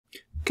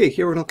Okay,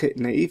 here we're going to look at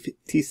naive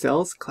T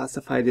cells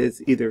classified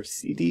as either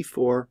CD4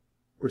 or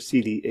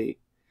CD8.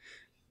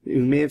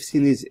 You may have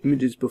seen these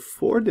images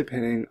before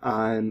depending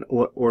on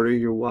what order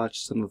you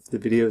watch some of the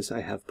videos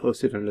I have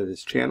posted under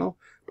this channel,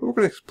 but we're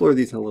going to explore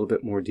these in a little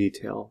bit more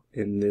detail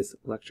in this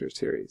lecture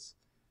series.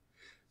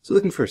 So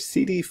looking for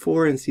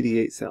CD4 and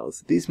CD8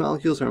 cells. These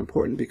molecules are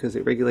important because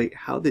they regulate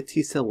how the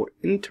T cell will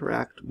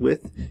interact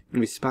with and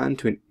respond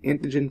to an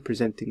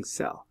antigen-presenting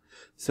cell.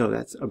 So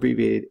that's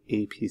abbreviated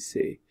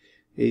APC.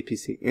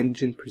 APC,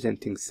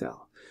 antigen-presenting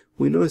cell.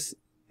 We notice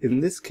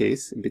in this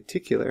case, in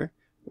particular,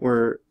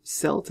 where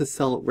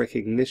cell-to-cell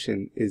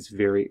recognition is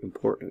very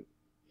important.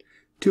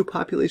 Two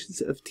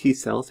populations of T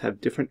cells have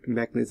different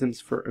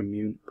mechanisms for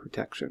immune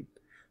protection.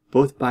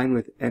 Both bind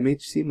with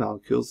MHC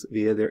molecules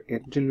via their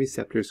antigen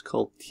receptors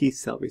called T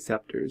cell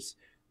receptors,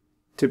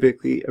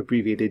 typically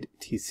abbreviated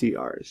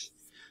TCRs.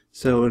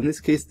 So in this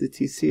case, the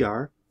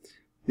TCR,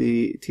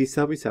 the T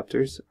cell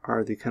receptors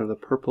are the kind of the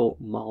purple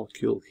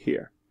molecule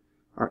here.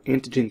 Our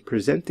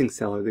antigen-presenting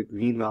cell are the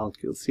green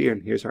molecules here,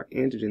 and here's our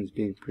antigens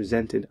being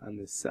presented on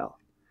this cell.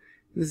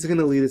 This is going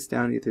to lead us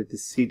down either the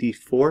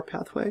CD4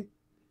 pathway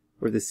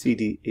or the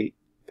CD8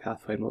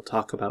 pathway, and we'll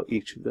talk about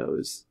each of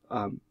those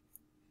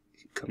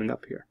coming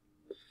up here.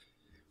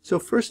 So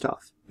first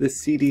off, the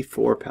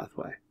CD4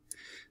 pathway.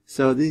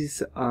 So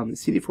these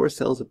CD4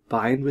 cells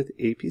bind with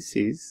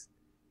APCs,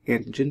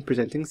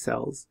 antigen-presenting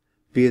cells,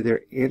 via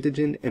their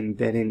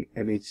antigen-embedding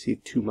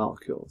MHC2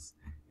 molecules,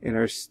 and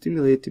are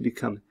stimulated to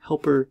become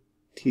helper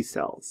T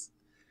cells.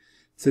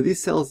 So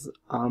these cells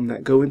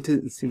that go into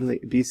and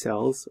stimulate B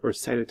cells or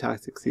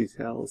cytotoxic C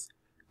cells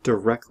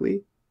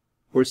directly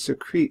or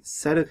secrete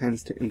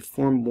cytokines to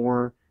inform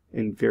more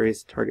in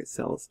various target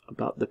cells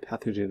about the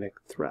pathogenic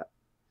threat.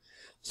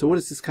 So what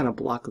does this kind of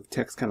block of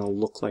text kind of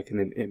look like in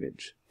an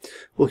image?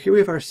 Well, here we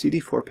have our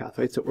CD4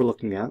 pathways that we're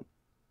looking at.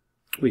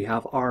 We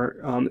have our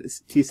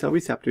T cell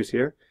receptors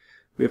here.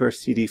 We have our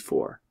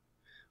CD4.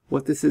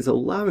 What this is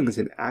allowing is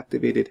an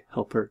activated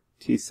helper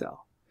T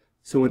cell.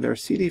 So when our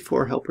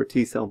CD4 helper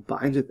T cell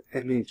binds with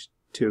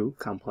MH2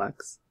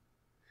 complex,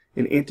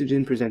 an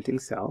antigen-presenting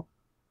cell,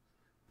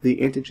 the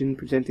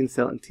antigen-presenting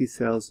cell and T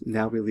cells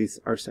now release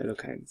our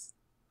cytokines.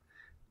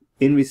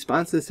 In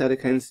response to the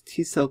cytokines,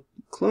 T cell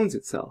clones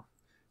itself.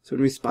 So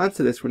in response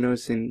to this, we're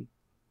noticing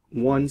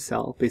one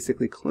cell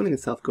basically cloning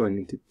itself going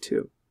into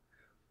two.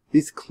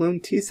 These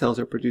cloned T cells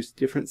are produce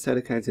different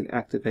cytokines and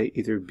activate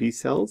either B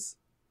cells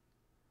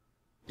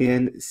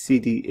and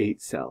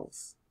CD8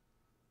 cells.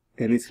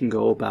 And these can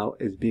go about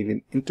as being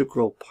an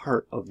integral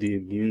part of the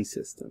immune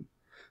system.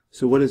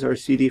 So what does our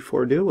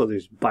CD4 do? Well,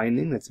 there's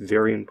binding, that's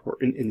very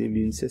important in the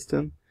immune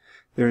system.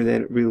 They're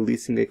then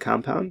releasing a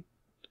compound,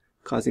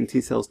 causing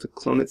T cells to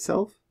clone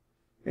itself,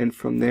 and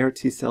from there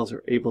T cells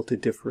are able to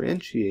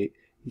differentiate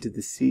into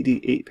the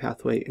CD8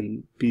 pathway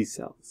and B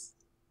cells.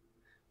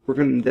 We're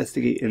going to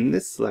investigate in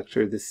this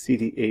lecture the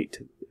CD8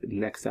 to the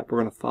next step. We're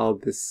going to follow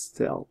this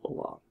cell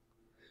along.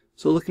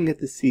 So looking at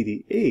the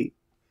CD8,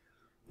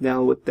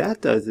 now what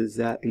that does is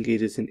that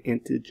engages in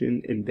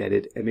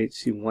antigen-embedded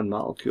MHC1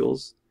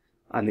 molecules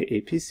on the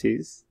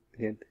APCs,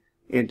 again,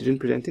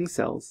 antigen-presenting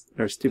cells,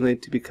 and are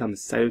stimulated to become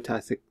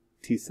cytotoxic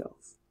T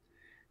cells.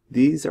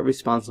 These are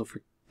responsible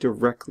for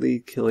directly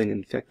killing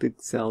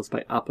infected cells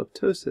by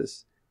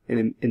apoptosis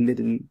and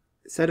emitting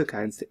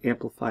cytokines to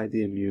amplify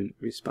the immune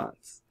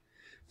response.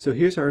 So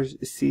here's our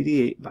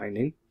CD8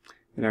 binding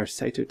and our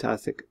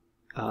cytotoxic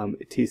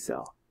T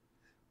cell.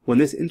 When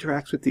this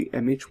interacts with the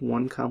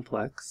MH1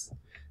 complex,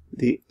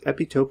 the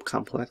epitope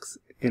complex,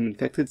 in an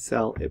infected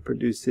cell, it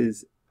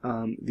produces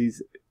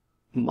these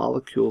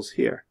molecules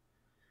here.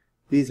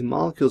 These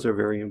molecules are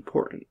very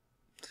important.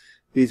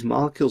 These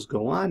molecules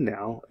go on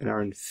now in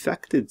our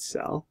infected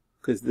cell,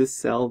 because this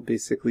cell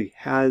basically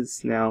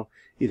has now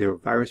either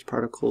virus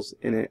particles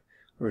in it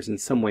or is in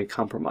some way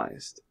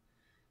compromised.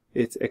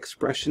 Its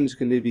expression is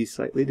going to be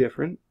slightly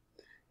different,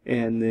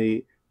 and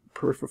the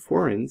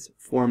peripherins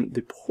form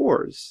the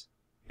pores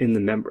in the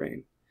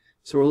membrane.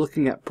 So we're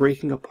looking at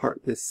breaking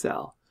apart this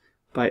cell.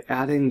 By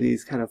adding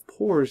these kind of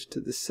pores to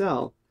the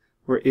cell,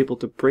 we're able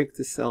to break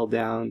the cell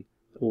down,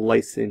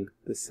 lysing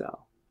the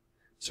cell.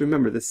 So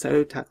remember, the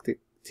cytotoxic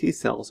T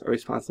cells are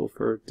responsible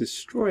for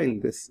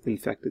destroying this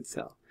infected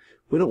cell.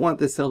 We don't want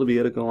this cell to be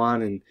able to go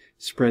on and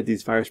spread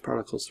these virus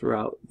particles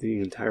throughout the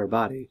entire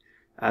body.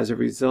 As a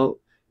result,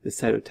 the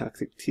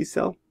cytotoxic T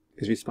cell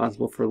is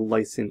responsible for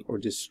lysing or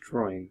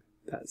destroying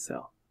that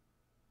cell.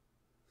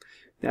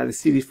 Now the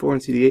CD4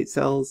 and CD8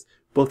 cells,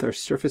 both are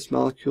surface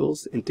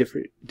molecules and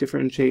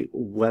differentiate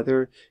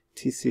whether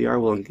TCR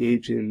will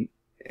engage in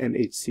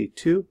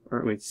MHC2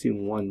 or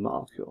MHC1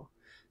 molecule.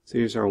 So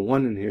here's our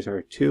 1 and here's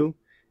our 2.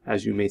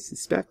 As you may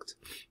suspect,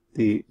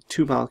 the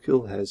 2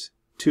 molecule has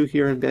 2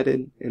 here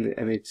embedded, and the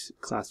MH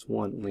class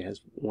 1 only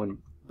has 1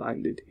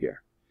 binded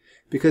here.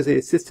 Because they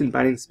assist in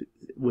binding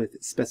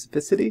with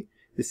specificity,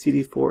 the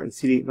CD4 and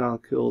CD8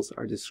 molecules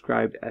are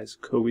described as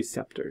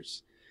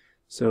coreceptors.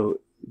 So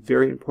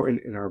very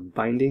important in our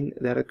binding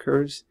that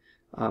occurs.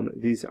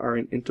 These are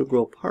an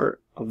integral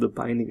part of the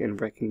binding and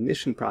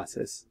recognition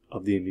process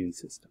of the immune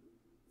system.